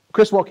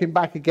Chris Watkin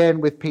back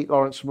again with Pete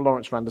Lawrence from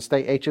Lawrence Rand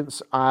Estate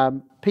Agents.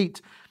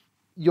 Pete,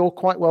 you're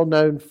quite well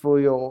known for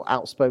your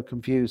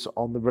outspoken views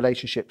on the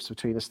relationships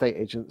between estate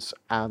agents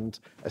and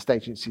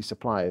estate agency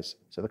suppliers.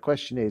 So the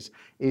question is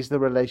the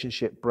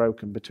relationship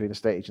broken between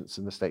estate agents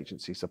and estate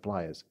agency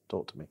suppliers?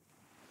 Talk to me.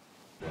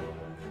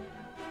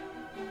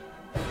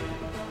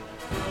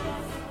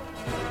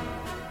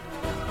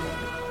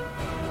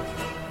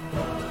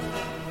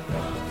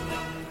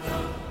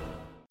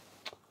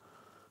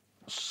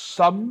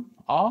 Some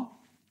are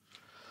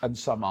and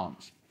some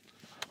aren't.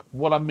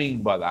 What I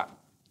mean by that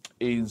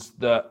is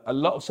that a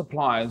lot of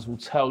suppliers will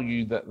tell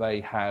you that they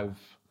have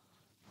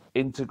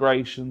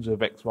integrations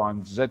with X, Y,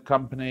 and Z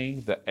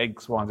company, that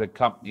X, Y, and Z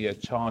company are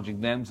charging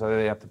them, so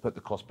they have to put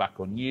the cost back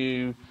on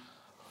you.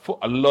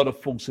 A lot of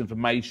false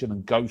information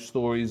and ghost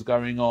stories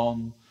going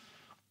on.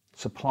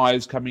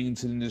 Suppliers coming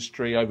into the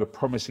industry over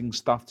promising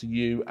stuff to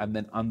you and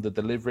then under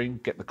delivering,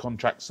 get the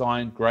contract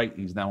signed, great,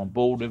 he's now on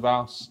board with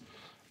us.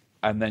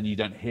 And then you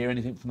don't hear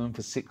anything from them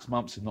for 6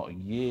 months, if not a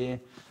year.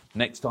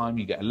 Next time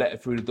you get a letter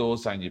through the door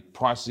saying your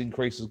price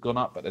increase has gone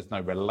up, but there's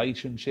no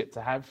relationship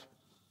to have.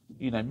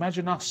 You know,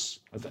 imagine us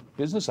as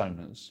business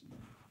owners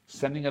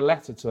sending a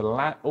letter to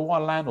all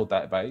our landlord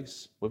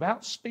database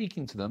without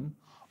speaking to them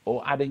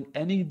or adding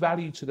any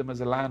value to them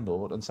as a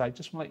landlord and say,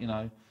 just want to let you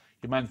know,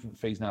 your management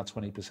fee is now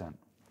 20%.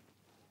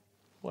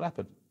 What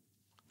happened?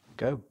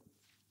 Go.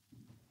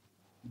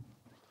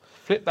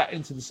 Flip that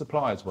into the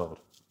supplier's world.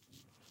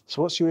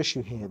 So what's your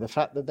issue here? The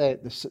fact that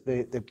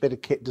the bit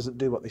of kit doesn't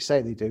do what they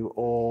say they do,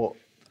 or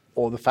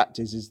the fact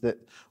is that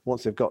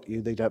once they've got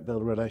you, they don't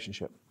build a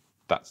relationship?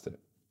 That's it.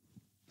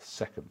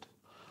 Second.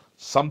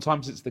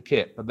 Sometimes it's the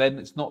kit, but then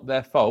it's not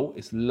their fault,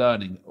 it's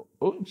learning.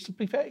 Or, to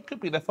be fair, it could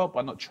be their fault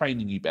by not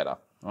training you better,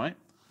 right?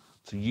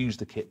 To use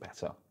the kit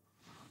better.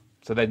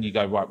 So then you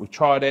go, right, we've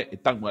tried it,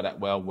 it don't work that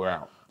well, we're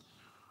out.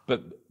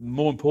 But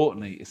more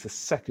importantly, it's the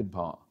second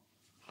part.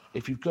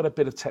 If you've got a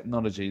bit of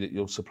technology that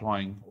you're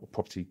supplying, or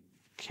property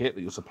kit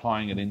that you're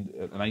supplying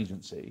an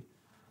agency,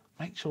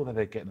 make sure that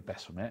they're getting the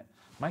best from it.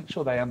 Make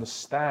sure they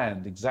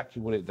understand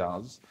exactly what it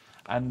does.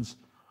 And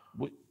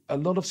a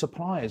lot of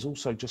suppliers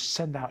also just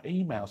send out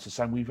emails to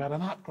say, we've had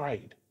an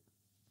upgrade.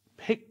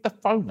 Pick the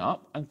phone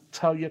up and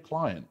tell your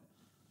client.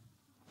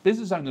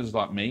 Business owners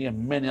like me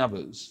and many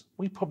others,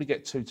 we probably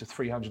get 200 to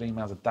 300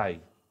 emails a day.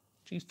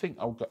 Do you think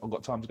I've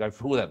got time to go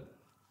through all them?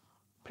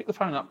 Pick the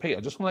phone up, Peter.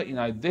 I just want to let you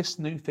know, this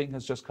new thing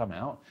has just come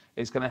out.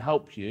 It's going to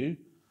help you.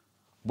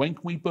 When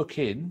can we book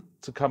in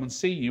to come and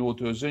see you or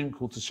do a Zoom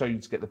call to show you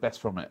to get the best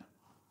from it?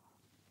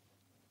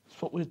 That's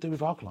what we do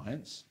with our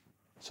clients.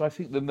 So I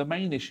think the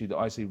main issue that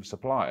I see with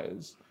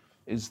suppliers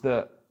is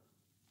that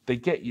they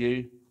get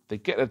you, they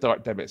get the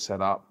direct debit set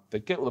up, they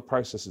get all the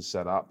processes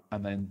set up,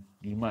 and then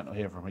you might not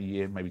hear from a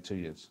year, maybe 2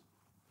 years.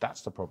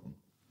 That's the problem.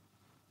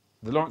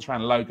 The Lawrence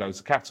Rand logo is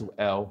a capital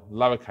L,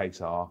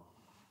 lowercase r.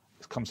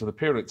 It comes to the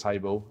periodic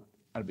table,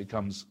 and it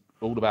becomes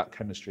all about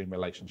chemistry and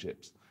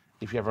relationships.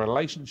 If you have a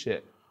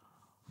relationship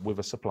with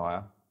a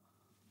supplier,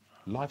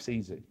 life's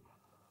easy.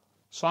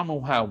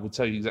 Simon Howell would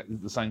tell you exactly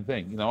the same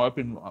thing. You know,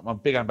 I'm a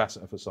big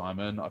ambassador for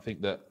Simon. I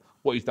think that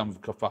what he's done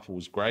with Kerfuffle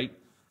was great.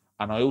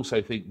 And I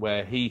also think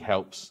where he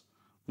helps,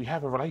 we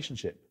have a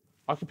relationship.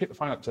 I can pick the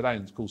phone up today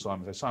and call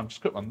Simon and say, Simon, just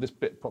quick on this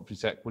bit of property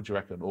tech, what do you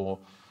reckon? Or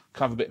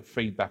kind of a bit of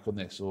feedback on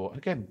this. Or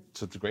again,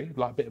 to a degree,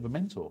 like a bit of a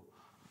mentor.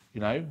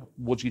 You know,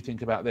 what do you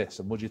think about this?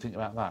 And what do you think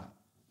about that?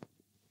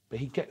 But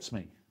he gets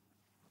me.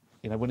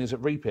 You know, when he was at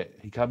Repeat,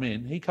 he come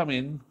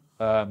in,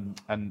 and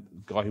the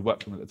guy who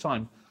worked for him at the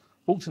time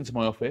walked into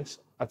my office.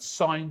 I'd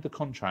signed the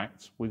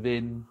contract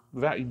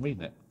without even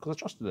reading it because I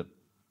trusted him.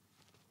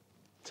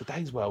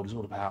 Today's world is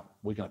all about,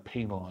 we're going to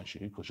penalise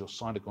you because you've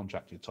signed a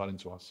contract, you're tied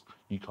into us,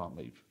 you can't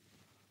leave.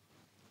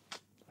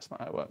 That's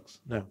not how it works.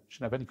 No. You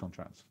shouldn't have any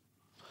contracts.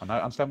 I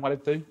understand why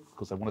they do,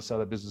 because they want to sell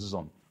their businesses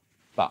on.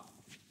 But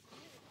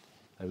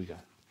there we go.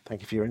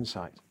 Thank you for your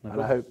insight. No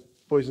and I problem. hope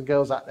boys and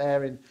girls out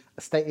there in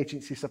estate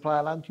agency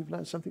supplier land, you've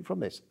learned something from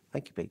this.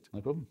 Thank you, Pete.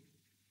 No problem.